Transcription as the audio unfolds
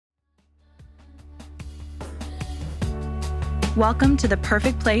Welcome to the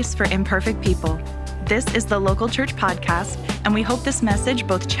perfect place for imperfect people. This is the Local Church Podcast, and we hope this message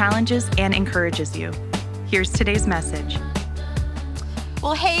both challenges and encourages you. Here's today's message.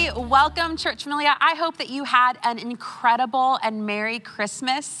 Well, hey, welcome, Church Familia. I hope that you had an incredible and Merry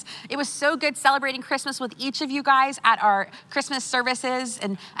Christmas. It was so good celebrating Christmas with each of you guys at our Christmas services,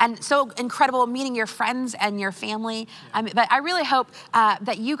 and so incredible meeting your friends and your family. But I really hope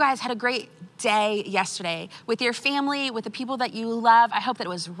that you guys had a great day yesterday with your family, with the people that you love. I hope that it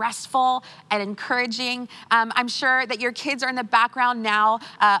was restful and encouraging. I'm sure that your kids are in the background now,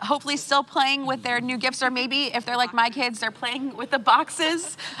 hopefully still playing with their new gifts, or maybe if they're like my kids, they're playing with the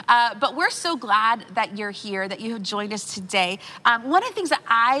boxes. But we're so glad that you're here, that you have joined us today. One of the things that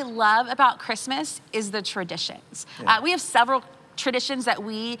I love about Christmas is the traditions. We have several traditions that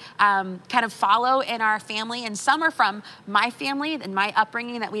we kind of follow in our family, and some are from my family and my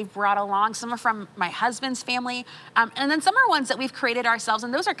upbringing that we've brought along. Some are from my husband's family, and then some are ones that we've created ourselves,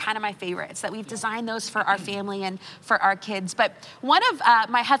 and those are kind of my favorites, that we've designed those for our family and for our kids. But one of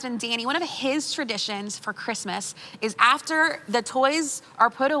my husband Danny, one of his traditions for Christmas is after the toys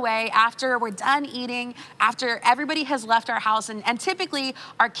are put away, after we're done eating, after everybody has left our house, and typically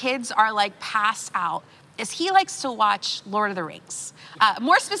our kids are like passed out, is he likes to watch Lord of the Rings.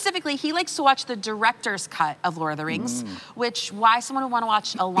 More specifically, he likes to watch the director's cut of Lord of the Rings, which why someone would want to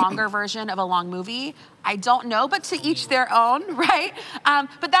watch a longer version of a long movie, I don't know, but to each their own, right?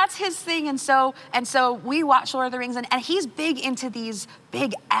 But that's his thing, and so we watch Lord of the Rings, and he's big into these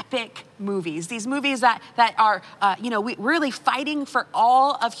big epic movies, these movies that are, we really fighting for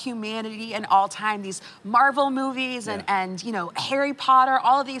all of humanity and all time. These Marvel movies and Harry Potter,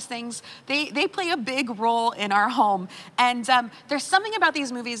 all of these things, they play a big role in our home. And there's something about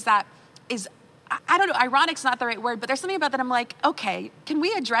these movies that is, I don't know, ironic's not the right word, but there's something about that I'm like, okay, can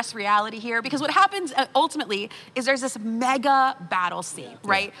we address reality here? Because what happens ultimately is there's this mega battle scene,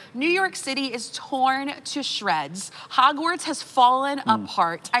 right? New York City is torn to shreds. Hogwarts has fallen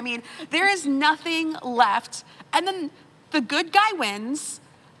apart. I mean, there is nothing left. And then the good guy wins.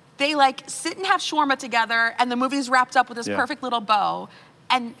 They like sit and have shawarma together, and the movie's wrapped up with this perfect little bow.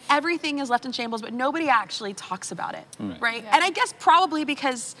 And everything is left in shambles, but nobody actually talks about it, right? And I guess probably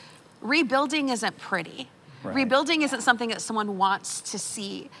because rebuilding isn't pretty. Right. Rebuilding isn't something that someone wants to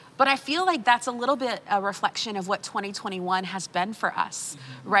see. But I feel like that's a little bit a reflection of what 2021 has been for us,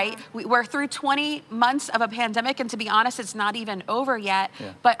 right? We're through 20 months of a pandemic, and to be honest, it's not even over yet.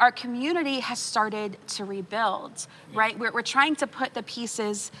 But our community has started to rebuild, right? We're trying to put the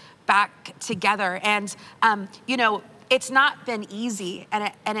pieces back together. And, it's not been easy,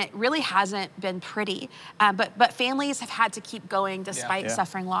 and it really hasn't been pretty. But families have had to keep going despite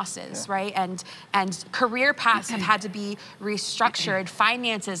suffering losses, right? And career paths have had to be restructured.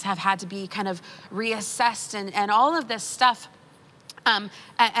 Finances have had to be kind of reassessed, and all of this stuff. And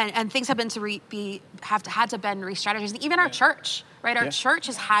things have been had to been re-strategized. Even our church, right? Our church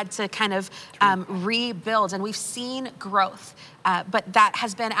has had to kind of rebuild, and we've seen growth, but that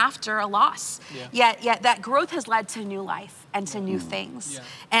has been after a loss. Yet that growth has led to new life and to new things.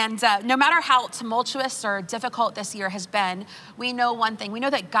 And no matter how tumultuous or difficult this year has been, we know one thing. We know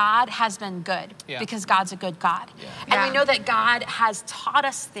that God has been good because God's a good God. And we know that God has taught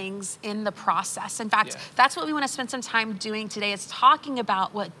us things in the process. In fact, that's what we want to spend some time doing today, is talking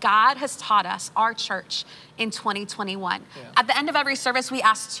about what God has taught us, our church, in 2021. At the end of every service, we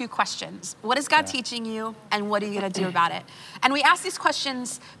ask two questions. What is God teaching you, and what are you going to do about it? And we ask these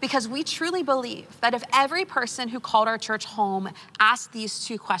questions because we truly believe that if every person who called our church home asked these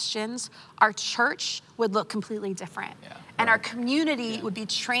two questions, our church would look completely different. And our community would be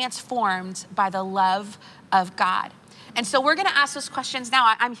transformed by the love of God. And so we're going to ask those questions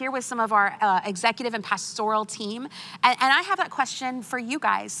now. I'm here with some of our executive and pastoral team, and I have that question for you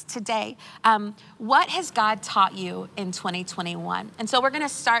guys today. What has God taught you in 2021? And so we're going to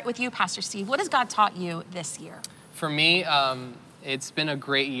start with you, Pastor Steve. What has God taught you this year? For me, it's been a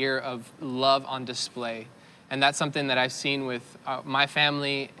great year of love on display. And that's something that I've seen with my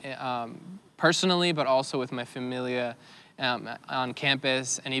family personally, but also with my familia on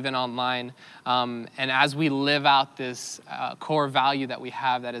campus and even online. And as we live out this core value that we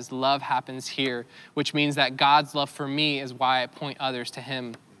have, that is love happens here, which means that God's love for me is why I point others to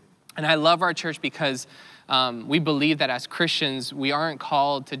him. And I love our church because we believe that as Christians, we aren't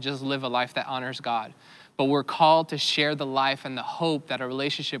called to just live a life that honors God, but we're called to share the life and the hope that a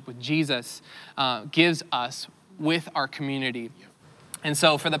relationship with Jesus gives us with our community. And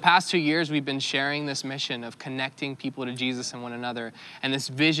so for the past 2 years, we've been sharing this mission of connecting people to Jesus and one another, and this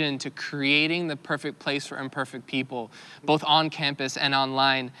vision to creating the perfect place for imperfect people, both on campus and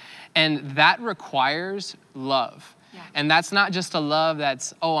online. And that requires love. And that's not just a love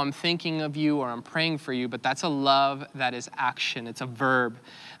that's, oh, I'm thinking of you or I'm praying for you, but that's a love that is action. It's a verb.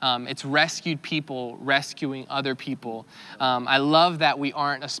 It's rescued people rescuing other people. I love that we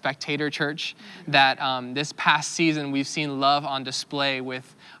aren't a spectator church, that this past season we've seen love on display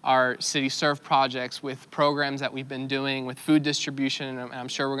with our City Serve projects, with programs that we've been doing, with food distribution, and I'm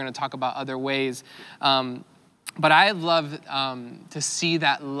sure we're going to talk about other ways. But I love to see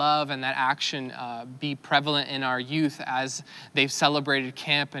that love and that action be prevalent in our youth as they've celebrated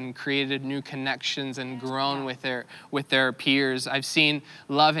camp and created new connections and grown with their peers. I've seen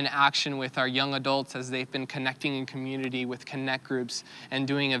love in action with our young adults as they've been connecting in community with connect groups and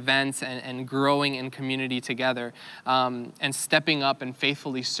doing events and growing in community together, and stepping up and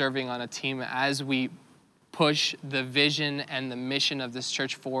faithfully serving on a team as we push the vision and the mission of this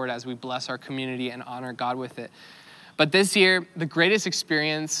church forward as we bless our community and honor God with it. But this year, the greatest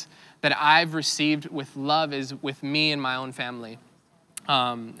experience that I've received with love is with me and my own family.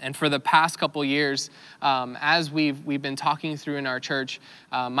 And for the past couple years, as we've been talking through in our church,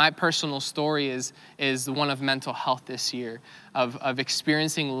 my personal story is one of mental health this year, of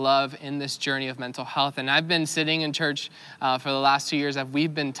experiencing love in this journey of mental health. And I've been sitting in church for the last 2 years,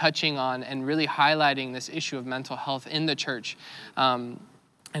 we've been touching on and really highlighting this issue of mental health in the church.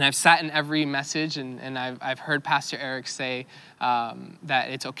 And I've sat in every message, and I've heard Pastor Eric say that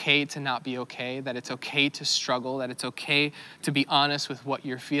it's okay to not be okay, that it's okay to struggle, that it's okay to be honest with what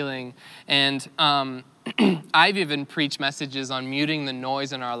you're feeling. And I've even preached messages on muting the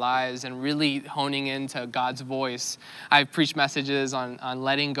noise in our lives and really honing into God's voice. I've preached messages on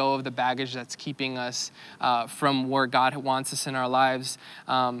letting go of the baggage that's keeping us from where God wants us in our lives.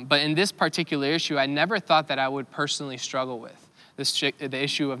 But in this particular issue, I never thought that I would personally struggle with the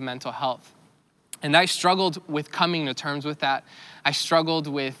issue of mental health. And I struggled with coming to terms with that. I struggled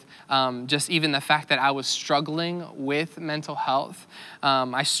with just even the fact that I was struggling with mental health.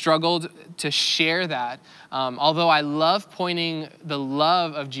 I struggled to share that. Although I love pointing the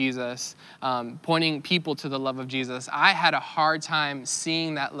love of Jesus, pointing people to the love of Jesus, I had a hard time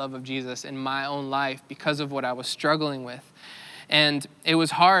seeing that love of Jesus in my own life because of what I was struggling with. And it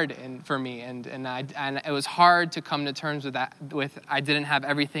was hard for me, and it was hard to come to terms with that. I didn't have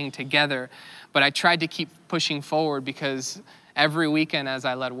everything together, but I tried to keep pushing forward because every weekend as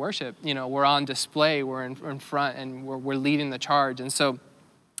I led worship, we're on display, we're in front, and we're leading the charge. And so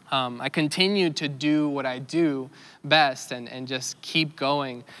I continued to do what I do best and just keep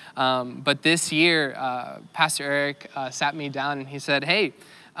going. But this year, Pastor Eric sat me down and he said, "Hey,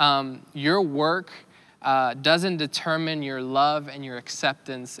 your work doesn't determine your love and your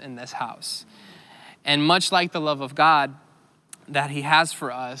acceptance in this house." And much like the love of God that he has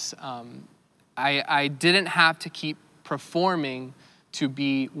for us, I didn't have to keep performing to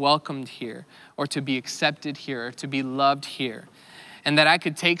be welcomed here or to be accepted here or to be loved here. And that I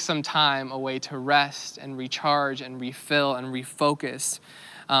could take some time away to rest and recharge and refill and refocus.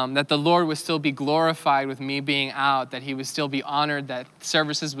 That the Lord would still be glorified with me being out, that he would still be honored, that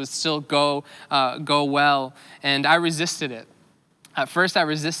services would still go well. And I resisted it. At first I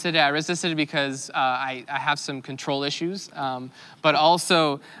resisted it because I have some control issues, but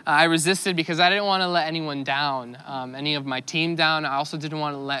also I resisted because I didn't want to let anyone down, any of my team down. I also didn't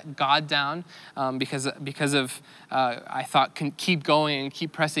want to let God down because of I thought keep going and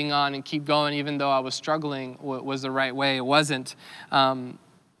keep pressing on and keep going, even though I was struggling was the right way. It wasn't.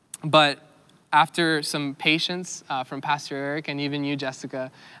 But after some patience from Pastor Eric and even you,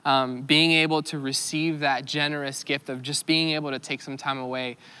 Jessica, being able to receive that generous gift of just being able to take some time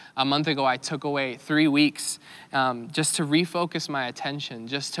away. A month ago, I took away 3 weeks just to refocus my attention,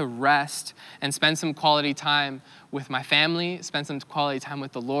 just to rest and spend some quality time with my family, spend some quality time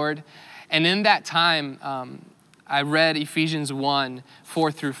with the Lord. And in that time, I read Ephesians 1,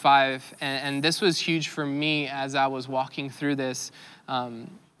 4 through 5, and this was huge for me as I was walking through this.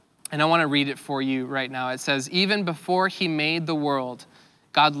 And I want to read it for you right now. It says, "Even before he made the world,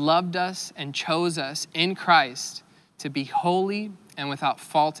 God loved us and chose us in Christ to be holy and without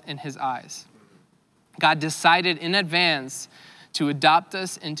fault in his eyes. God decided in advance to adopt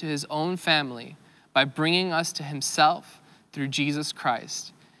us into his own family by bringing us to himself through Jesus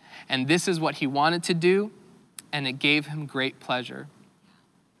Christ. And this is what he wanted to do, and it gave him great pleasure."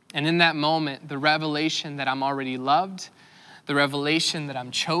 And in that moment, the revelation that I'm already loved, the revelation that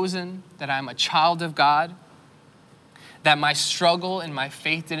I'm chosen, that I'm a child of God, that my struggle and my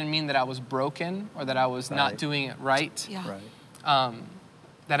faith didn't mean that I was broken or that I was not doing it right. Yeah.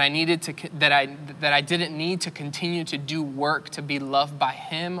 That I didn't need to continue to do work to be loved by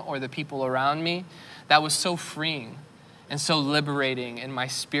him or the people around me. That was so freeing and so liberating in my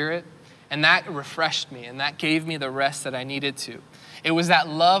spirit And that refreshed me, and that gave me the rest that I needed to. It was that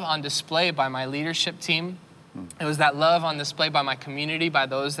love on display by my leadership team. It was that love on display by my community, by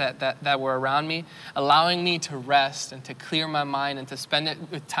those that were around me, allowing me to rest and to clear my mind and to spend it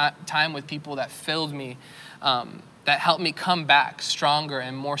with time with people that filled me, that helped me come back stronger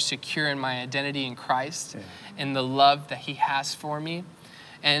and more secure in my identity in Christ, in the love that he has for me.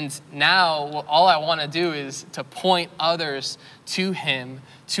 And now all I want to do is to point others to him,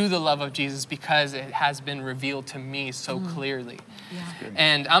 to the love of Jesus, because it has been revealed to me so clearly. Yeah.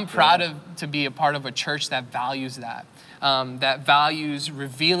 And I'm proud to be a part of a church that values that, that values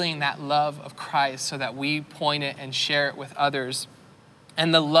revealing that love of Christ so that we point it and share it with others.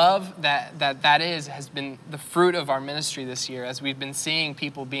 And the love that is has been the fruit of our ministry this year, as we've been seeing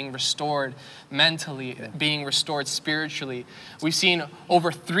people being restored mentally, being restored spiritually. We've seen over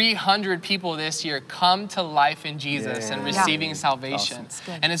 300 people this year come to life in Jesus and receiving salvation.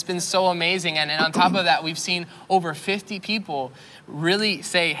 Awesome. And it's been so amazing. And on top of that, we've seen over 50 people really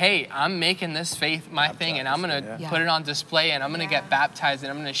say, hey, I'm making this faith my thing, and I'm going to put it on display, and I'm going to get baptized,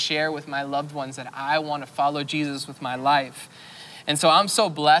 and I'm going to share with my loved ones that I want to follow Jesus with my life. And so I'm so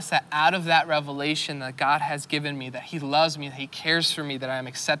blessed that out of that revelation that God has given me, that he loves me, that he cares for me, that I'm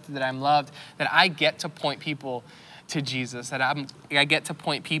accepted, that I'm loved, that I get to point people to Jesus, that I get to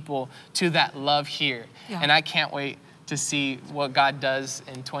point people to that love here. Yeah. And I can't wait to see what God does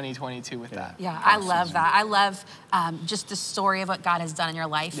in 2022 with that. Yeah, I love that. I love just the story of what God has done in your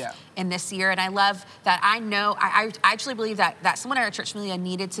life in this year. And I love that I actually believe that someone at our church Amelia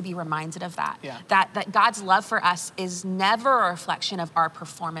needed to be reminded of that. Yeah. That God's love for us is never a reflection of our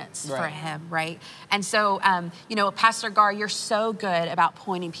performance for him, right? And so, Pastor Gar, you're so good about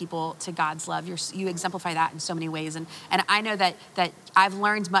pointing people to God's love. You exemplify that in so many ways. And I know that I've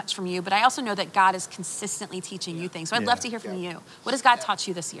learned much from you, but I also know that God is consistently teaching you things. So I'd love to hear from you. What has God taught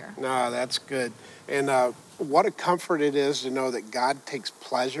you this year? No, that's good. And what a comfort it is to know that God takes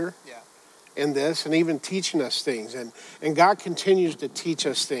pleasure in this and even teaching us things. And God continues to teach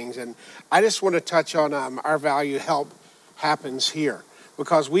us things. And I just want to touch on our value, help happens here,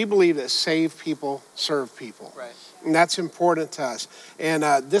 because we believe that save people serve people. Right. And that's important to us. And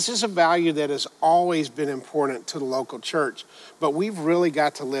this is a value that has always been important to the local church. But we've really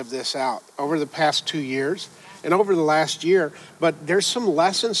got to live this out over the past 2 years and over the last year. But there's some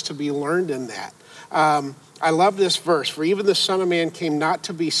lessons to be learned in that. I love this verse. For even the Son of Man came not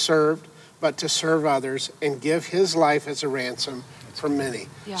to be served, but to serve others and give his life as a ransom for many.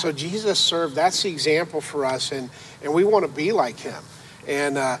 Yeah. So Jesus served. That's the example for us. And we want to be like him.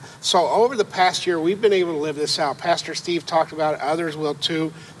 And so over the past year, we've been able to live this out. Pastor Steve talked about it. Others will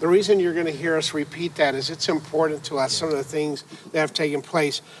too. The reason you're going to hear us repeat that is it's important to us, some of the things that have taken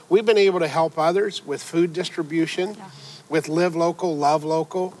place. We've been able to help others with food distribution, with Live Local, Love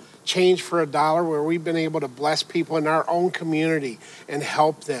Local, Change for $1, where we've been able to bless people in our own community and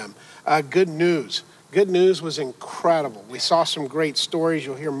help them. Good News. Good News was incredible. We saw some great stories.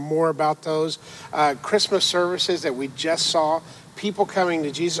 You'll hear more about those. Christmas services that we just saw. People coming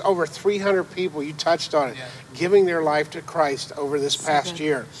to Jesus, over 300 people, you touched on it, giving their life to Christ over this past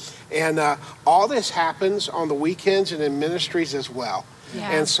year. And all this happens on the weekends and in ministries as well.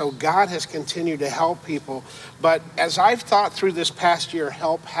 Yeah. And so God has continued to help people. But as I've thought through this past year,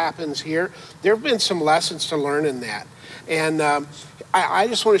 help happens here, there have been some lessons to learn in that. And I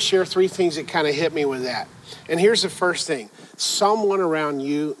just want to share 3 things that kind of hit me with that. And here's the first thing. Someone around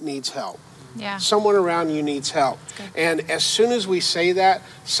you needs help. Yeah. Someone around you needs help. And as soon as we say that,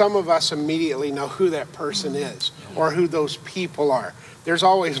 some of us immediately know who that person is or who those people are. There's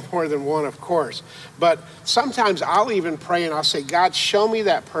always more than one, of course. But sometimes I'll even pray and I'll say, God, show me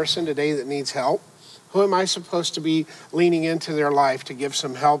that person today that needs help. Who am I supposed to be leaning into their life to give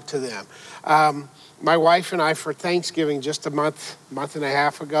some help to them? My wife and I, for Thanksgiving just a month and a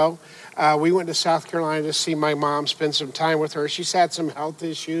half ago, we went to South Carolina to see my mom, spend some time with her. She's had some health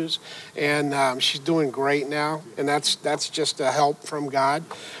issues, and she's doing great now, and that's just a help from God.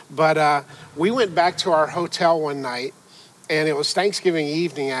 But we went back to our hotel one night, and it was Thanksgiving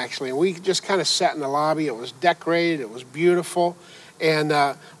evening, actually, and we just kind of sat in the lobby. It was decorated. It was beautiful,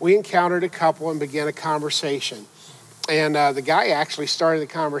 and we encountered a couple and began a conversation. And the guy actually started the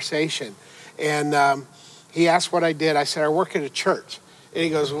conversation, and he asked what I did. I said, I work at a church. And he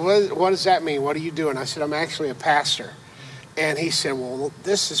goes, what does that mean? What are you doing? I said, I'm actually a pastor. And he said, well,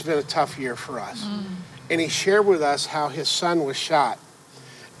 this has been a tough year for us. And he shared with us how his son was shot.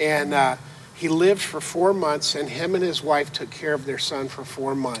 And he lived for 4 months, and him and his wife took care of their son for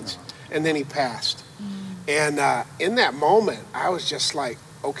 4 months. And then he passed. And in that moment, I was just like,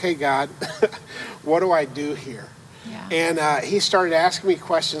 okay, God, what do I do here? Yeah. And he started asking me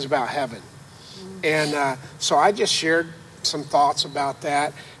questions about heaven. And so I just shared some thoughts about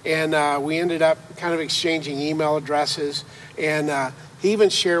that. And we ended up kind of exchanging email addresses. And he even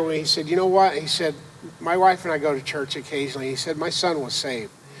shared with me, he said, you know what? He said, my wife and I go to church occasionally. He said, my son was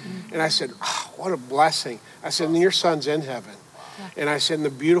saved. And I said, oh, what a blessing. I said, and your son's in heaven. And I said, and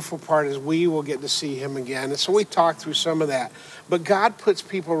the beautiful part is we will get to see him again. And so we talked through some of that. But God puts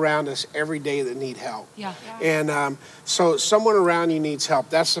people around us every day that need help. And so someone around you needs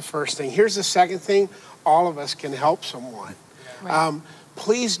help. That's the first thing. Here's the second thing. All of us can help someone.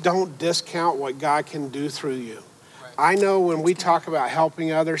 Please don't discount what God can do through you. I know when we talk about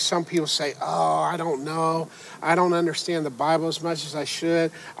helping others, some people say, oh, I don't know. I don't understand the Bible as much as I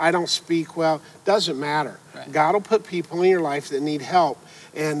should. I don't speak well. Doesn't matter. God will put people in your life that need help,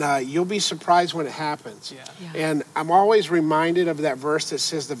 and you'll be surprised when it happens. And I'm always reminded of that verse that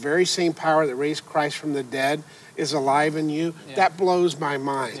says the very same power that raised Christ from the dead is alive in you. That blows my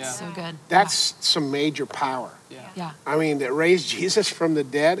mind. So good. That's some major power. I mean, that raised Jesus from the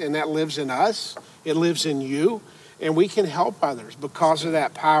dead, and that lives in us. It lives in you. And we can help others because of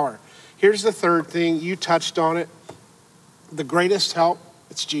that power. Here's the third thing. You touched on it. The greatest help,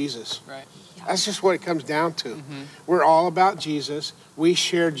 it's Jesus. That's just what it comes down to. We're all about Jesus. We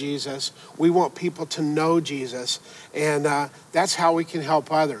share Jesus. We want people to know Jesus. And that's how we can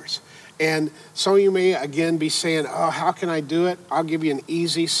help others. And some of you may, again, be saying, oh, how can I do it? I'll give you an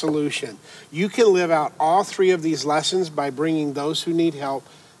easy solution. You can live out all three of these lessons by bringing those who need help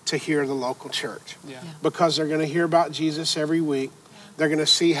to hear the local church. Because they're going to hear about Jesus every week. They're going to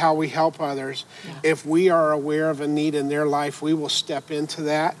see how we help others. If we are aware of a need in their life, we will step into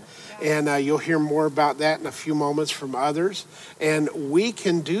that. And you'll hear more about that in a few moments from others. And we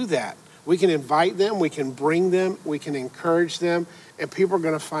can do that. We can invite them. We can bring them. We can encourage them. And people are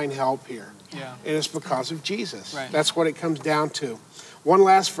going to find help here. And it's because of Jesus. That's what it comes down to. One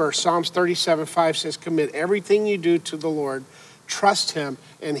last verse. Psalms 37:5 says, commit everything you do to the Lord. Trust him,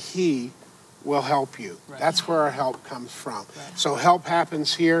 and he will help you. That's where our help comes from. So help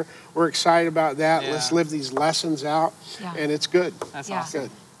happens here. We're excited about that. Let's live these lessons out, and it's good. That's awesome.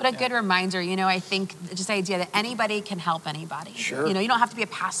 Good. But a good reminder, you know, I think just the idea that anybody can help anybody. You know, you don't have to be a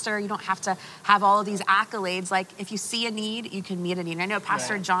pastor. You don't have to have all of these accolades. Like, if you see a need, you can meet a need. And I know,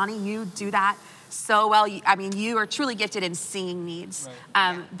 Pastor Johnny, you do that so well. I mean, you are truly gifted in seeing needs.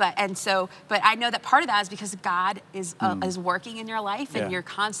 But I know that part of that is because God is working in your life, and you're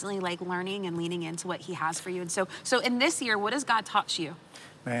constantly like learning and leaning into what he has for you. And so in this year, what has God taught you?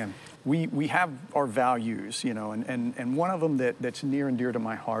 Man, we have our values, you know, and one of them that's near and dear to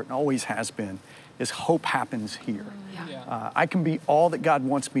my heart and always has been is hope happens here. I can be all that God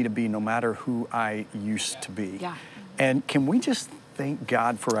wants me to be no matter who I used to be. And can we just thank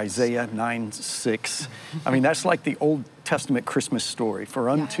God for Isaiah 9:6. I mean, that's like the Old Testament Christmas story. For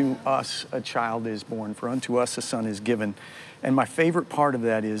unto us a child is born, for unto us a son is given. And my favorite part of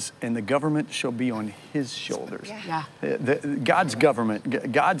that is, and the government shall be on his shoulders. God's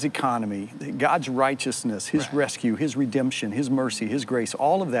government, God's economy, God's righteousness, his rescue, his redemption, his mercy, his grace,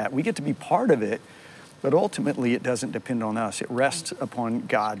 all of that. We get to be part of it, but ultimately it doesn't depend on us. It rests upon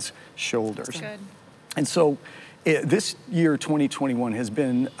God's shoulders. And so this year, 2021, has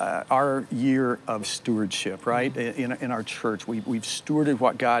been our year of stewardship, right? In our church, we've stewarded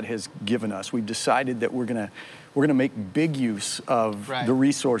what God has given us. We've decided that we're gonna make big use of the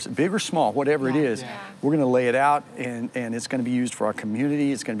resource, big or small, whatever it is. We're gonna lay it out, and it's gonna be used for our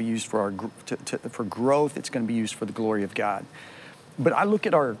community. It's gonna be used for for growth. It's gonna be used for the glory of God. But I look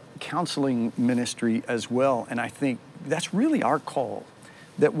at our counseling ministry as well, and I think that's really our call.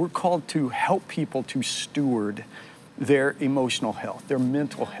 That we're called to help people to steward their emotional health, their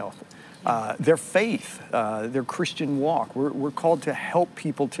mental health, their faith, their Christian walk. We're called to help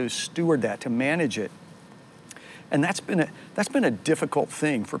people to steward that, to manage it. And that's been a difficult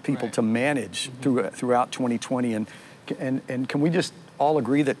thing for people to manage throughout 2020. And can we just all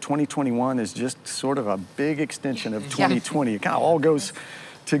agree that 2021 is just sort of a big extension of 2020? It kind of all goes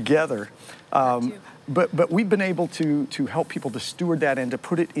together. But we've been able to help people to steward that and to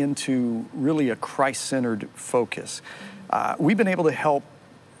put it into really a Christ-centered focus. We've been able to help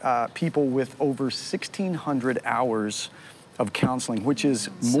people with over 1,600 hours of counseling, which is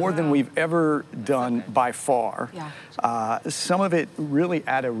more than we've ever done by far. Some of it really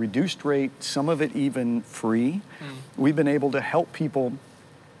at a reduced rate, some of it even free. We've been able to help people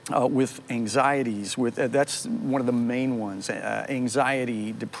with anxieties, that's one of the main ones,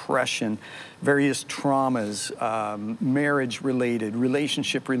 anxiety, depression, various traumas, marriage-related,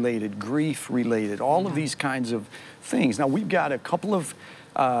 relationship-related, grief-related, all of these kinds of things. Now, we've got a couple of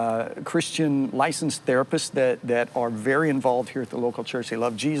Christian licensed therapists that are very involved here at the local church. They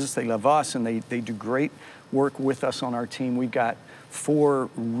love Jesus, they love us, and they do great work with us on our team. We've got 4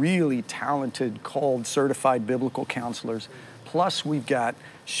 really talented, called, certified biblical counselors. Plus, we've got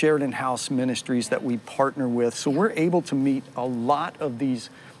Sheridan House Ministries that we partner with. So we're able to meet a lot of these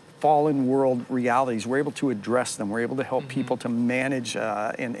fallen world realities. We're able to address them. We're able to help people to manage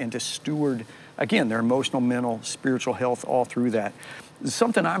and to steward, again, their emotional, mental, spiritual health all through that.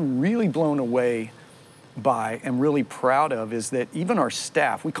 Something I'm really blown away by and really proud of is that even our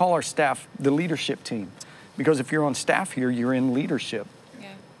staff, we call our staff the leadership team, because if you're on staff here, you're in leadership. Yeah.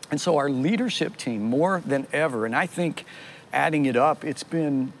 And so our leadership team, more than ever, and I think adding it up, it's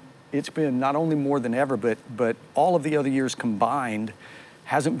been not only more than ever, but all of the other years combined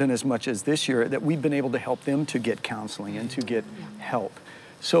hasn't been as much as this year, that we've been able to help them to get counseling and to get help.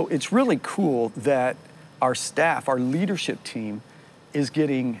 So it's really cool that our staff, our leadership team, is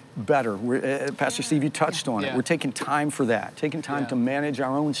getting better. Pastor Steve, you touched on it. We're taking time for that, taking time to manage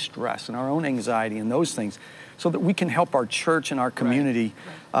our own stress and our own anxiety and those things so that we can help our church and our community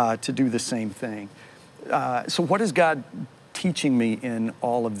to do the same thing. So what is God teaching me in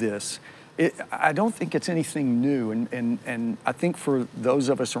all of this? I don't think it's anything new. And I think for those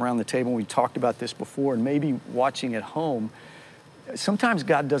of us around the table, we talked about this before, and maybe watching at home, sometimes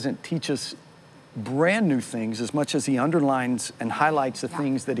God doesn't teach us brand new things as much as he underlines and highlights the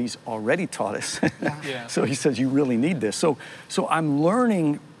things that he's already taught us. So he says, you really need this. So I'm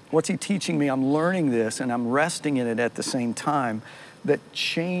learning, what's he teaching me? I'm learning this, and I'm resting in it at the same time, that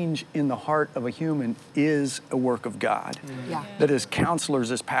change in the heart of a human is a work of God. That as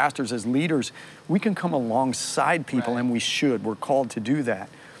counselors, as pastors, as leaders, we can come alongside people, and we should. We're called to do that.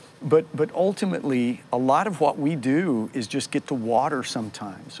 But ultimately, a lot of what we do is just get to water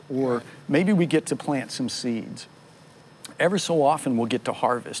sometimes, or maybe we get to plant some seeds. Ever so often, we'll get to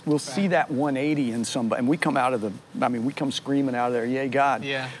harvest. We'll see that 180 in somebody, and we come screaming out of there, yay, God,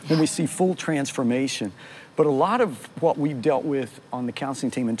 when we see full transformation. But a lot of what we've dealt with on the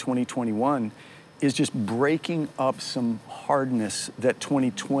counseling team in 2021 is just breaking up some hardness that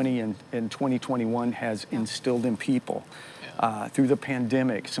 2020 and 2021 has instilled in people. Through the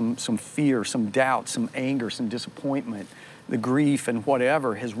pandemic, some fear, some doubt, some anger, some disappointment, the grief and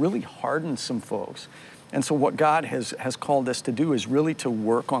whatever has really hardened some folks. And so what God has called us to do is really to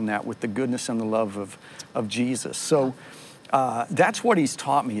work on that with the goodness and the love of Jesus. So that's what he's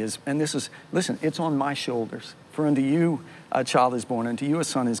taught me listen, it's on my shoulders. For unto you a child is born, unto you a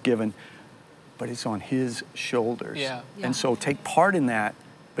son is given, but it's on his shoulders. And so take part in that,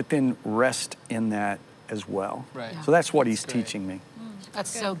 but then rest in that as well. So that's what he's teaching me. That's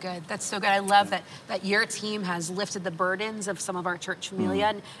so good. That's so good. I love that your team has lifted the burdens of some of our church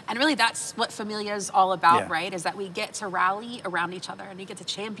familia. And really that's what familia is all about, right? Is that we get to rally around each other, and we get to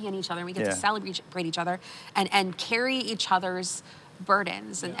champion each other, and we get to celebrate each other and carry each other's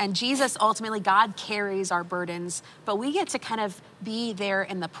burdens. And Jesus, ultimately, God carries our burdens, but we get to kind of be there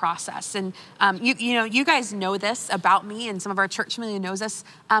in the process. And you guys know this about me, and some of our church family knows this.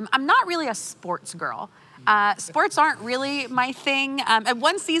 I'm not really a sports girl. Sports aren't really my thing. At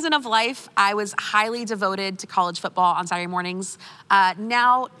one season of life, I was highly devoted to college football on Saturday mornings.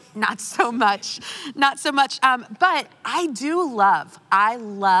 Now, not so much. But I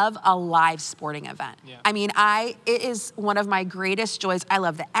love a live sporting event. I mean, it is one of my greatest joys. I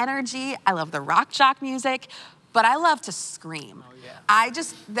love the energy. I love the rock jock music, but I love to scream.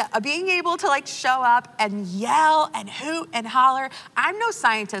 Being able to show up and yell and hoot and holler. I'm no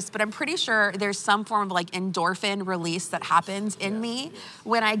scientist, but I'm pretty sure there's some form of endorphin release that happens in me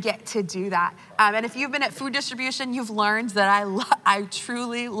when I get to do that. And if you've been at food distribution, you've learned that I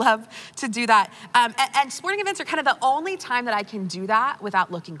truly love to do that. And sporting events are kind of the only time that I can do that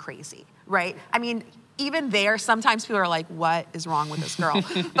without looking crazy, right? I mean, even there, sometimes people are like, what is wrong with this girl?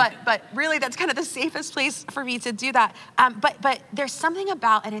 but really, that's kind of the safest place for me to do that. But there's something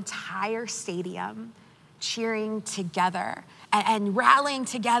about an entire stadium cheering together and rallying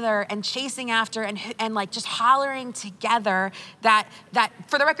together and chasing after and just hollering together that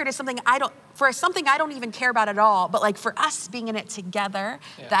for the record is something I don't even care about at all, but for us being in it together,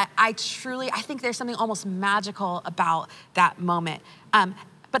 that I think there's something almost magical about that moment.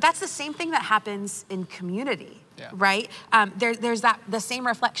 But that's the same thing that happens in community, right? There's the same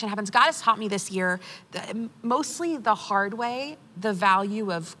reflection happens. God has taught me this year, mostly the hard way, the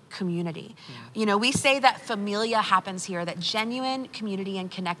value of community. You know, we say that familia happens here, that genuine community and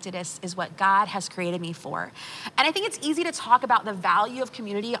connectedness is what God has created me for. And I think it's easy to talk about the value of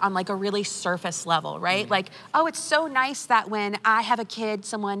community on like a really surface level, right? Like, oh, it's so nice that when I have a kid,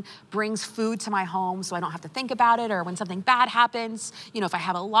 someone brings food to my home so I don't have to think about it, or when something bad happens, you know, if I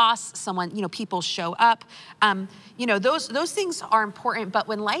have a loss, someone, you know, people show up. You know, those things are important, but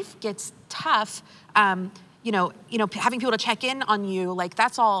when life gets tough, you know, having people to check in on you, like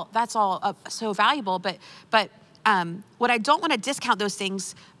that's all so valuable. But what I don't want to discount those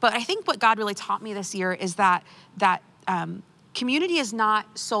things, but I think what God really taught me this year is that community is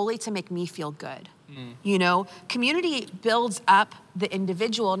not solely to make me feel good. You know, community builds up the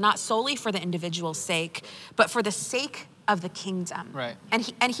individual, not solely for the individual's sake, but for the sake of the kingdom. Right.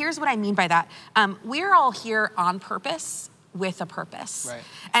 And here's what I mean by that. We're all here on purpose, with a purpose.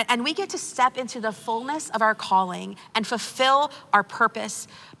 Right. And we get to step into the fullness of our calling and fulfill our purpose,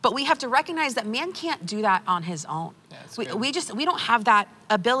 but we have to recognize that man can't do that on his own. Yeah, we don't have that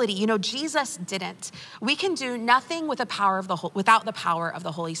ability. You know, Jesus didn't. We can do nothing without the power of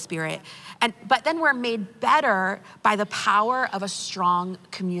the Holy Spirit. But then we're made better by the power of a strong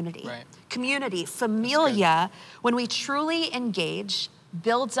community. Right. Community, familia, when we truly engage,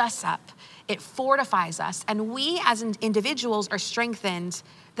 builds us up. It fortifies us, and we as individuals are strengthened.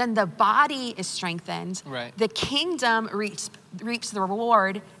 Then the body is strengthened. Right. The kingdom reaps the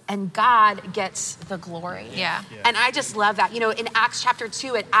reward, and God gets the glory. Yeah. And I just love that. You know, in Acts chapter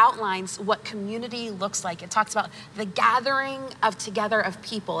 2, it outlines what community looks like. It talks about the gathering together of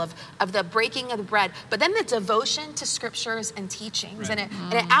people, of the breaking of the bread, but then the devotion to scriptures and teachings. Right.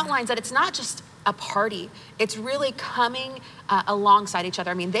 And it outlines that it's not just a party. It's really coming alongside each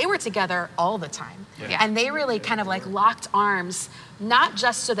other. I mean, they were together all the time. Yeah. And they really kind of like locked arms, not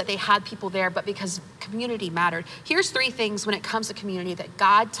just so that they had people there, but because community mattered. Here's 3 things when it comes to community that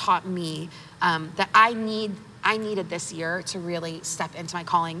God taught me that I needed this year to really step into my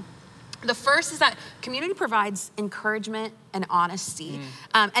calling. The first is that community provides encouragement and honesty.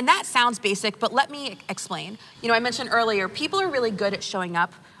 And that sounds basic, but let me explain. You know, I mentioned earlier, people are really good at showing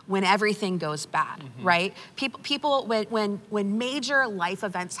up when everything goes bad, right? People, when major life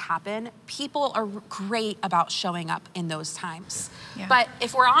events happen, people are great about showing up in those times. Yeah. But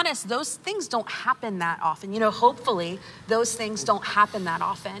if we're honest, those things don't happen that often. You know, hopefully those things don't happen that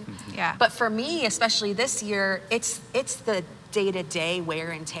often. Yeah. But for me, especially this year, it's the day-to-day wear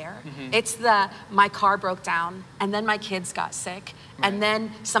and tear. It's my car broke down, and then my kids got sick, and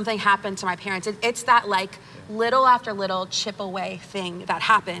then something happened to my parents. It's that like little after little chip away thing that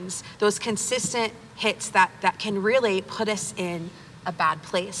happens, those consistent hits that can really put us in a bad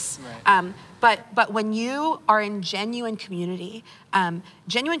place. Right. But when you are in genuine community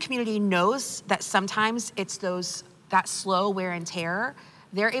knows that sometimes it's that slow wear and tear.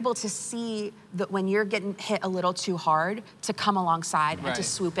 They're able to see that when you're getting hit a little too hard, to come alongside and to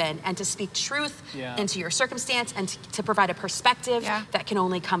swoop in and to speak truth into your circumstance and to provide a perspective that can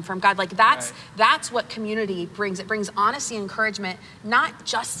only come from God. Like that's what community brings. It brings honesty and encouragement, not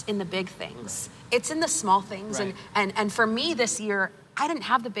just in the big things. It's in the small things. Right. And for me this year, I didn't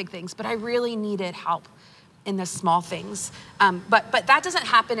have the big things, but I really needed help in the small things. But that doesn't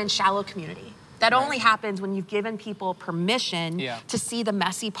happen in shallow community. That only happens when you've given people permission to see the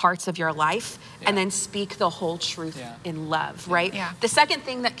messy parts of your life and then speak the whole truth in love, right? Yeah. The second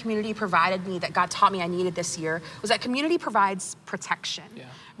thing that community provided me, that God taught me I needed this year, was that community provides protection,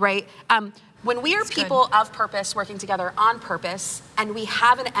 right? When we are people of purpose working together on purpose and we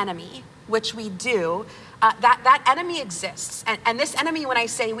have an enemy, which we do, that enemy exists. And this enemy, when I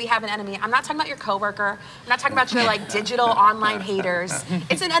say we have an enemy, I'm not talking about your coworker. I'm not talking about your like digital online haters.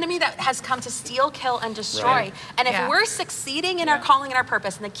 It's an enemy that has come to steal, kill, and destroy. Right. And if we're succeeding in our calling and our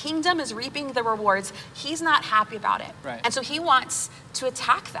purpose, and the kingdom is reaping the rewards, he's not happy about it. Right. And so he wants to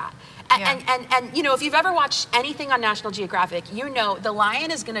attack that. And you know, if you've ever watched anything on National Geographic, you know the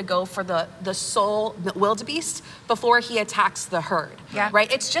lion is gonna go for the wildebeest before he attacks the herd,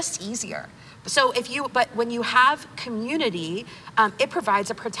 right? It's just easier. So but when you have community, it provides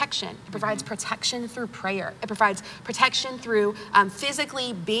a protection. It provides protection through prayer. It provides protection through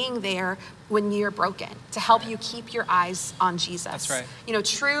physically being there when you're broken, to help you keep your eyes on Jesus. That's right. You know,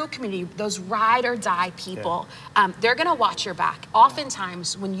 true community, those ride or die people, they're gonna watch your back,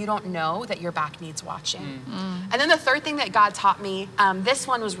 oftentimes when you don't know that your back needs watching. And then the third thing that God taught me, this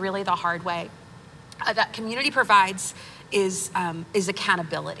one was really the hard way, that community provides is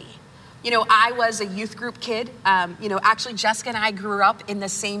accountability. I was a youth group kid. Actually, Jessica and I grew up in the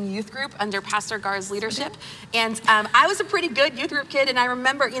same youth group under Pastor Gar's leadership. And I was a pretty good youth group kid. And I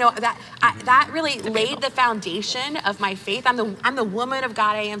remember, that really laid the foundation of my faith. I'm the woman of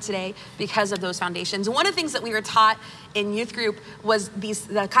God I am today because of those foundations. One of the things that we were taught in youth group was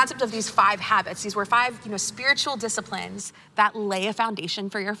the concept of these 5 habits. These were 5, spiritual disciplines that lay a foundation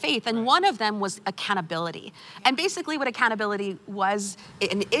for your faith. And one of them was accountability. And basically what accountability was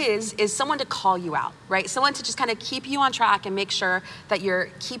and is someone to call you out, right? Someone to just kind of keep you on track and make sure that you're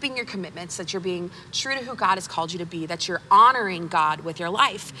keeping your commitments, that you're being true to who God has called you to be, that you're honoring God with your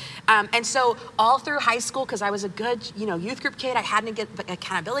life. And so all through high school, because I was a good, youth group kid, I had an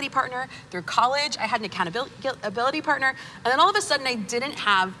accountability partner. Through college, I had an accountability partner. And then all of a sudden, I didn't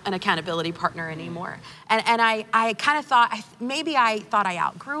have an accountability partner anymore. And I kind of thought, maybe I thought I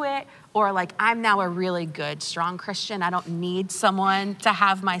outgrew it, or like I'm now a really good, strong Christian. I don't need someone to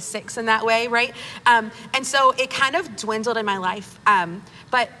have my 6 in that way, right? And so it kind of dwindled in my life.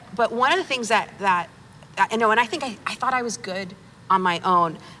 But one of the things that I know, and I think I thought I was good on my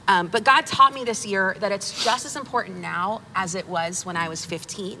own. But God taught me this year that it's just as important now as it was when I was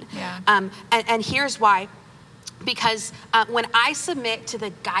 15. Yeah. And here's why. Because when I submit to the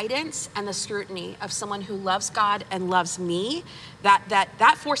guidance and the scrutiny of someone who loves God and loves me,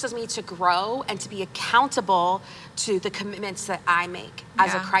 that forces me to grow and to be accountable to the commitments that I make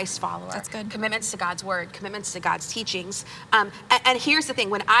as a Christ follower. That's good. Commitments to God's word, commitments to God's teachings. And here's the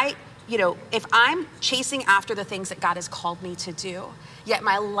thing, when if I'm chasing after the things that God has called me to do, yet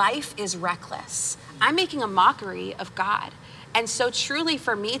my life is reckless, I'm making a mockery of God. And so truly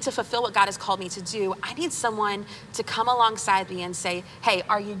for me to fulfill what God has called me to do, I need someone to come alongside me and say, hey,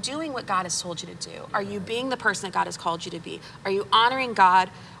 are you doing what God has told you to do? Are you being the person that God has called you to be? Are you honoring God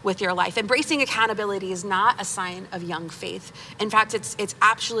with your life? Embracing accountability is not a sign of young faith. In fact, it's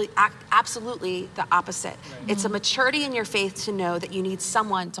absolutely the opposite. Right. It's a maturity in your faith to know that you need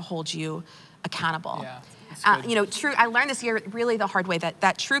someone to hold you accountable. Yeah. I learned this year really the hard way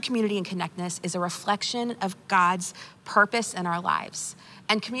that true community and connectedness is a reflection of God's purpose in our lives.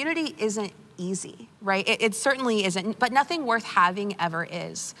 And community isn't easy, right? It certainly isn't, but nothing worth having ever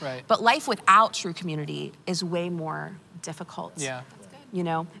is. Right. But life without true community is way more difficult. Yeah.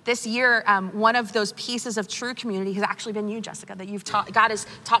 This year, one of those pieces of true community has actually been you, Jessica, that you've taught. God has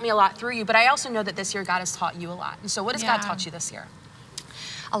taught me a lot through you, but I also know that this year God has taught you a lot. And so what has God taught you this year?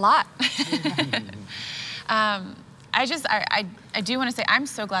 A lot. I do want to say I'm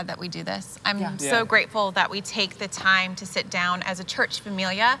so glad that we do this. I'm so grateful that we take the time to sit down as a church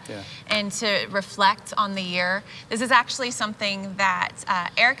familia and to reflect on the year. This is actually something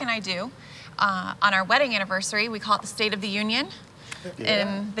that Eric and I do on our wedding anniversary. We call it the State of the Union.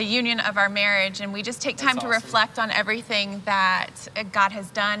 In the union of our marriage, and we just take time to reflect on everything that God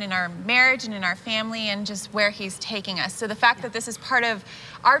has done in our marriage and in our family and just where he's taking us. So the fact that this is part of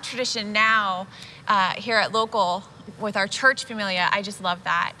our tradition now here at Local with our church familia, I just love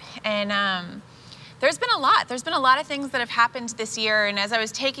that. And there's been a lot of things that have happened this year, and as I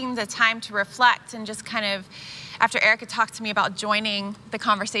was taking the time to reflect and just kind of, after Erica talked to me about joining the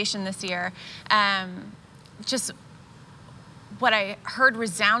conversation this year, just what I heard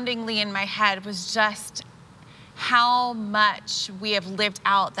resoundingly in my head was just how much we have lived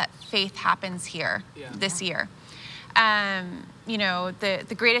out that faith happens here this year.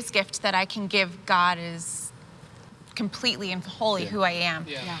 The greatest gift that I can give God is completely and wholly who I am.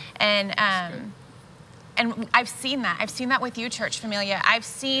 And I've seen that. I've seen that with you, Church Familia. I've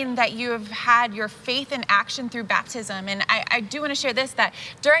seen that you have had your faith in action through baptism. And I do want to share this, that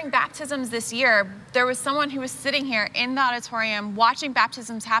during baptisms this year, there was someone who was sitting here in the auditorium watching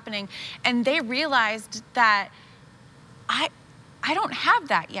baptisms happening, and they realized that I don't have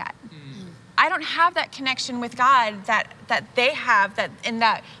that yet. I don't have that connection with God that they have, that in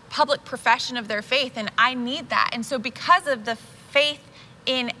that public profession of their faith, and I need that. And so because of the faith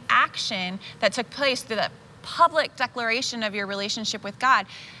in action that took place through the public declaration of your relationship with God,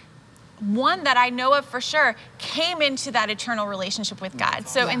 one that I know of for sure came into that eternal relationship with God.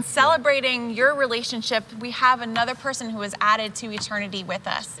 So in celebrating your relationship, we have another person who was added to eternity with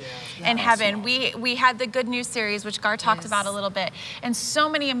us in heaven. We had the Good News series, which Gar talked about a little bit, and so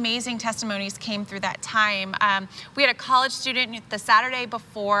many amazing testimonies came through that time. We had a college student the Saturday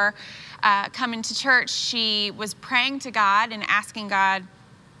before coming to church. She was praying to God and asking God,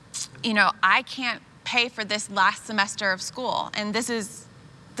 I can't pay for this last semester of school, and this is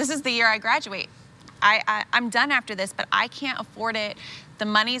the year I graduate. I'm done after this, but I can't afford it. The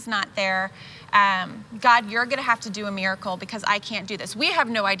money's not there. God, you're going to have to do a miracle because I can't do this. We have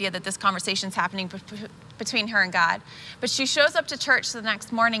no idea that this conversation's happening between her and God. But she shows up to church the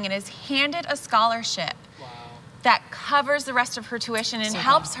next morning and is handed a scholarship that covers the rest of her tuition and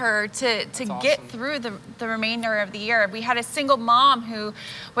helps her to get through the remainder of the year. We had a single mom who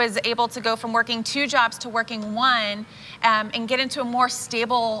was able to go from working 2 jobs to working 1 and get into a more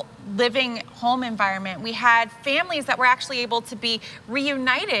stable living home environment. We had families that were actually able to be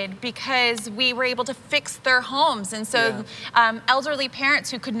reunited because we were able to fix their homes. And so elderly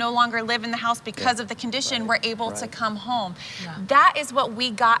parents who could no longer live in the house because of the condition were able to come home. That is what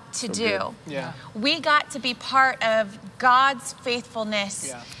we got to do. We got to be part of God's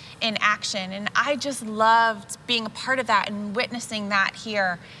faithfulness in action. And I just loved being a part of that and witnessing that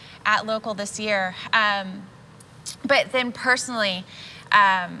here at Local this year. But then personally,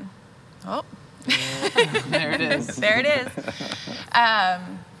 there it is. There it is.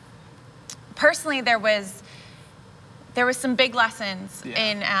 Personally, there was some big lessons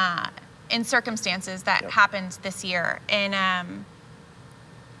in circumstances that happened this year, and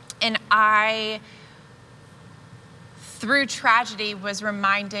I, through tragedy, was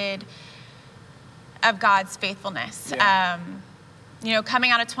reminded of God's faithfulness.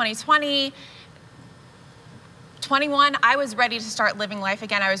 Coming out of 2020. 21, I was ready to start living life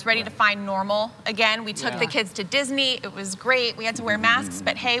again. I was ready to find normal again. We took the kids to Disney. It was great. We had to wear masks,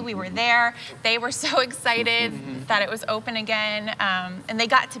 but hey, we were there. They were so excited that it was open again, and they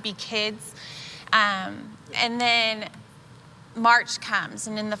got to be kids. And then March comes,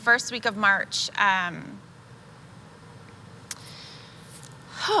 and in the first week of March, my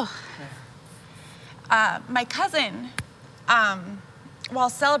cousin, while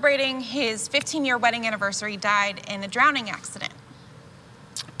celebrating his 15-year wedding anniversary, died in a drowning accident.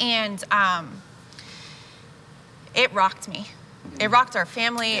 And it rocked me. It rocked our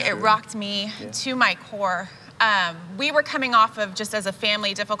family. It rocked me to my core. We were coming off of, just as a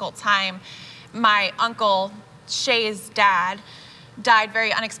family, difficult time. My uncle, Shay's dad, died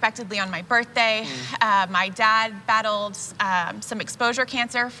very unexpectedly on my birthday. My dad battled some exposure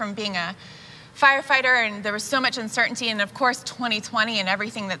cancer from being a firefighter, and there was so much uncertainty, and of course 2020 and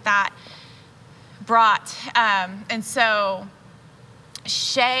everything that brought. And so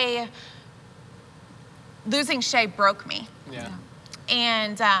losing Shay broke me.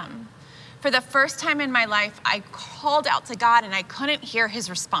 And for the first time in my life, I called out to God and I couldn't hear his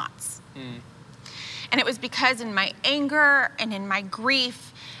response. And it was because in my anger and in my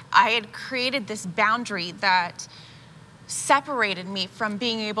grief, I had created this boundary that separated me from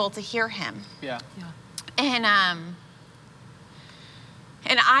being able to hear him. And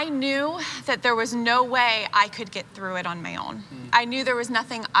I knew that there was no way I could get through it on my own. I knew there was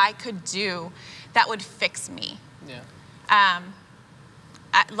nothing I could do that would fix me.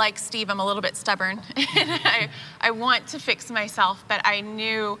 Like Steve, I'm a little bit stubborn. I want to fix myself, but I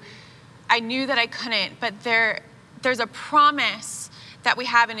knew that I couldn't. But there's a promise that we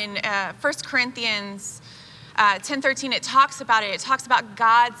have in 1 Corinthians 10:13, it talks about it. It talks about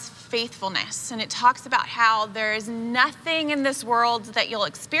God's faithfulness, and it talks about how there is nothing in this world that you'll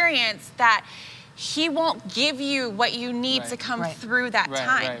experience that he won't give you what you need to come through that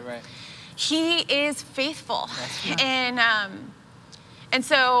time. He is faithful. And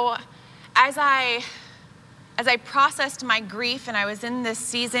so as I processed my grief, and I was in this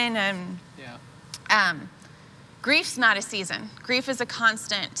season, and grief's not a season. Grief is a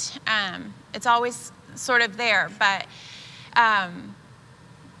constant. It's always sort of there, but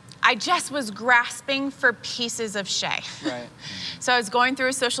I just was grasping for pieces of Shay. So I was going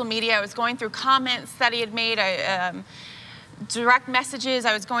through social media, I was going through comments that he had made, direct messages,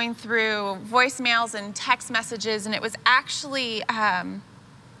 I was going through voicemails and text messages, and it was actually,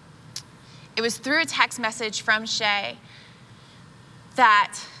 it was through a text message from Shay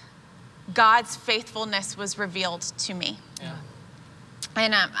that God's faithfulness was revealed to me.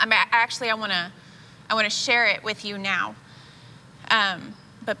 And I want to share it with you now,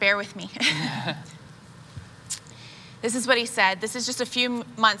 but bear with me. This is what he said. This is just a few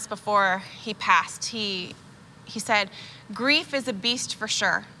months before he passed. He said, "Grief is a beast for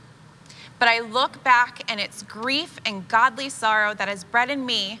sure, but I look back and it's grief and godly sorrow that has bred in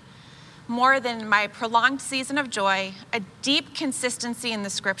me more than my prolonged season of joy, a deep consistency in the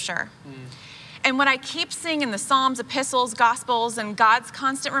scripture. And what I keep seeing in the Psalms, epistles, gospels, and God's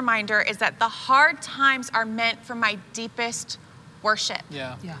constant reminder is that the hard times are meant for my deepest worship.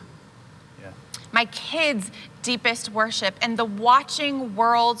 My kids' deepest worship and the watching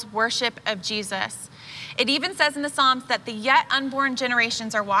world's worship of Jesus. It even says in the Psalms that the yet unborn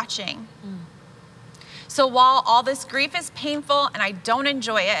generations are watching. So while all this grief is painful and I don't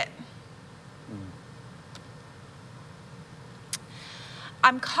enjoy it,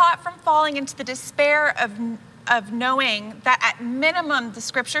 I'm caught from falling into the despair of knowing that at minimum, the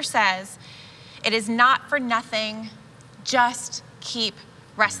scripture says, it is not for nothing, just keep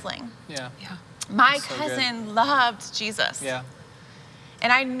wrestling. Yeah. My So cousin loved Jesus. Yeah.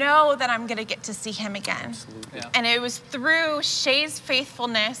 And I know that I'm gonna get to see him again. Absolutely. Yeah. And it was through Shay's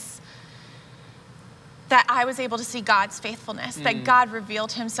faithfulness that I was able to see God's faithfulness, that God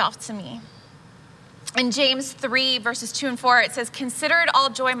revealed himself to me. In James 3, verses 2 and 4, it says, consider it all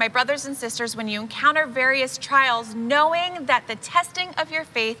joy, my brothers and sisters, when you encounter various trials, knowing that the testing of your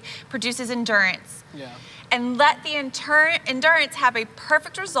faith produces endurance. Yeah. And let the endurance have a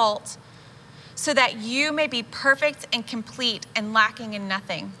perfect result, so that you may be perfect and complete and lacking in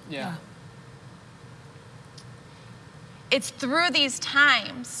nothing. Yeah. It's through these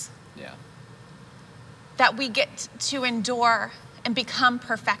times Yeah. that we get to endure and become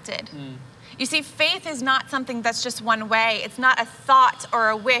perfected. You see, faith is not something that's just one way. It's not a thought or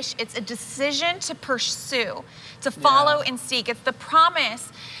a wish. It's a decision to pursue, to follow and seek. It's the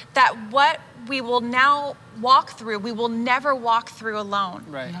promise that what we will now walk through, we will never walk through alone.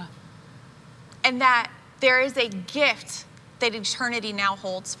 Right. Yeah. And that there is a gift that eternity now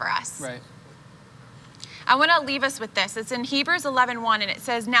holds for us. Right. I want to leave us with this. It's in Hebrews 11:1, and it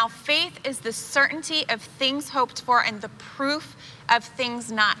says, now faith is the certainty of things hoped for and the proof of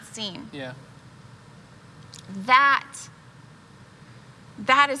things not seen. Yeah. That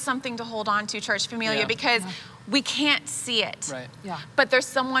is something to hold on to, Church Familia, because we can't see it. Right. Yeah. But there's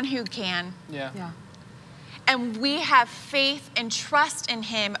someone who can. Yeah. Yeah. And we have faith and trust in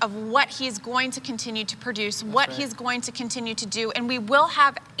him of what he's going to continue to produce, what right. he's going to continue to do. And we will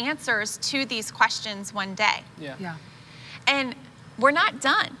have answers to these questions one day. Yeah. Yeah. And we're not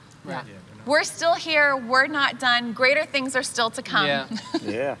done. Right. We're still here. We're not done. Greater things are still to come. Yeah.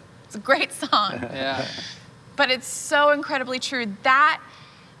 Yeah. It's a great song. Yeah. But it's so incredibly true.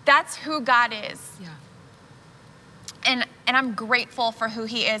 That's who God is. Yeah. And I'm grateful for who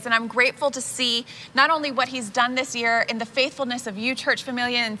he is. And I'm grateful to see not only what he's done this year in the faithfulness of you, Church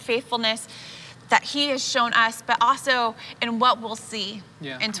Familia, and faithfulness that he has shown us, but also in what we'll see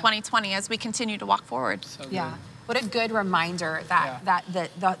in 2020 as we continue to walk forward. So Yeah. good. What a good reminder that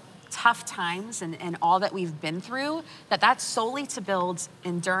the tough times and all that we've been through, that's solely to build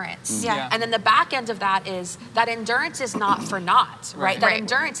endurance. Yeah. And then the back end of that is that endurance is not for naught, right? That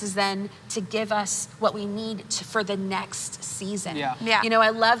endurance is then to give us what we need for the next season. Yeah. Yeah. You know, I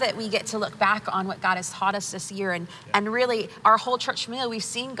love that we get to look back on what God has taught us this year, and really our whole church family, we've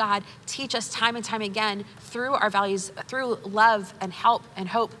seen God teach us time and time again through our values, through love and help and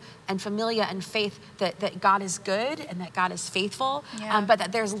hope and familia and faith, that God is good and that God is faithful, but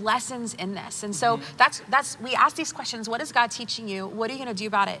that there's lessons in this. And so that's we ask these questions: what is God teaching you? What are you going to do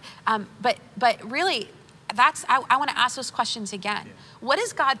about it? But really, I want to ask those questions again. What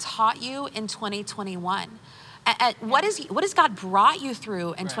has God taught you in 2021? What has God brought you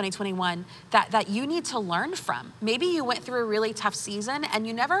through in 2021 that you need to learn from? Maybe you went through a really tough season and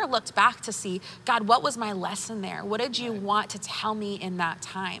you never looked back to see, God, what was my lesson there? What did you want to tell me in that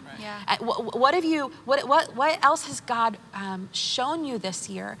time? What else has God shown you this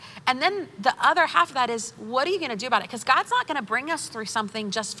year? And then the other half of that is, what are you going to do about it? Because God's not going to bring us through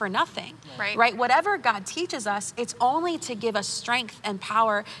something just for nothing, right? Whatever God teaches us, it's only to give us strength and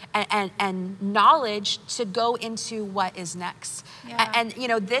power and knowledge to go into what is next. And you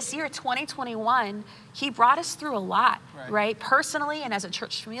know, this year, 2021, he brought us through a lot, right? Personally and as a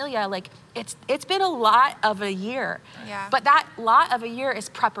church familia, like it's been a lot of a year. But that lot of a year is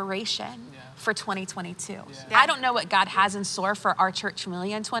preparation for 2022. I don't know what God has in store for our church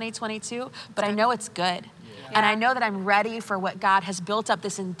familia in 2022, but I know it's good. And I know that I'm ready for what God has built up,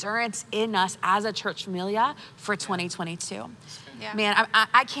 this endurance in us as a church familia for 2022. Man,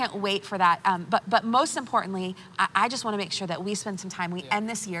 I can't wait for that. But most importantly, I just want to make sure that we spend some time, we end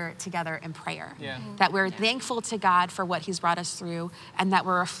this year together in prayer. That we're thankful to God for what he's brought us through, and that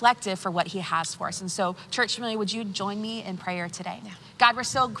we're reflective for what he has for us. And so, church family, would you join me in prayer today? God, we're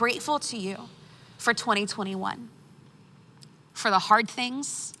so grateful to you for 2021, for the hard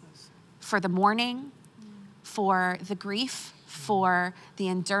things, for the mourning, for the grief, for the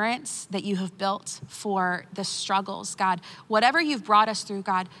endurance that you have built, for the struggles, God. Whatever you've brought us through,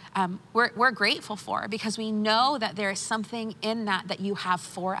 God, we're grateful for, because we know that there is something in that you have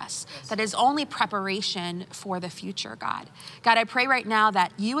for us, that is only preparation for the future, God. God, I pray right now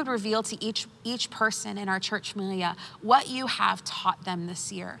that you would reveal to each person in our church familia what you have taught them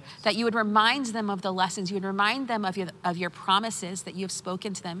this year, that you would remind them of the lessons, you would remind them of your promises that you have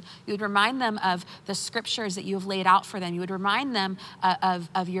spoken to them, you would remind them of the scriptures that you have laid out for them, you would remind them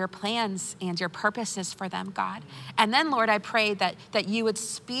of your plans and your purposes for them, God. And then, Lord, I pray that you would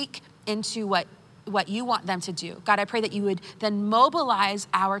speak into what you want them to do. God, I pray that you would then mobilize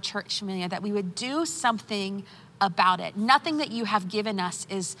our church familia, that we would do something about it. Nothing that you have given us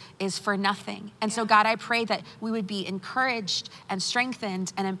is for nothing. And so, God, I pray that we would be encouraged and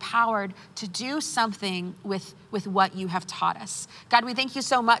strengthened and empowered to do something with what you have taught us. God, we thank you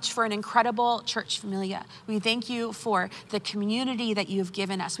so much for an incredible church familia. We thank you for the community that you have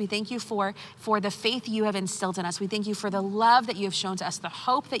given us. We thank you for the faith you have instilled in us. We thank you for the love that you have shown to us, the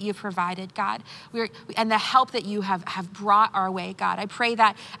hope that you've provided, God, and the help that you have brought our way, God. I pray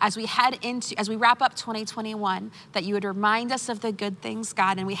that as we wrap up 2021, that you would remind us of the good things,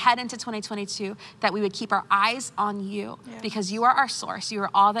 God, and we head into 2022, that we would keep our eyes on you, because you are our source. You are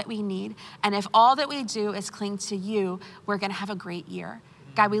all that we need. And if all that we do is cling to you, we're going to have a great year.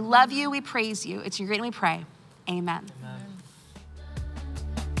 God, we love you. We praise you. It's your great name we pray. Amen.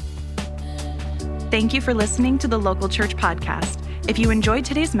 Thank you for listening to the Local Church Podcast. If you enjoyed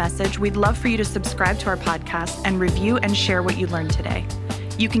today's message, we'd love for you to subscribe to our podcast and review and share what you learned today.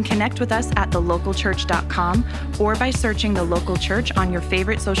 You can connect with us at thelocalchurch.com or by searching The Local Church on your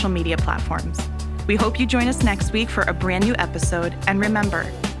favorite social media platforms. We hope you join us next week for a brand new episode. And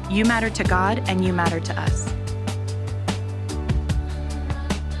remember, you matter to God and you matter to us.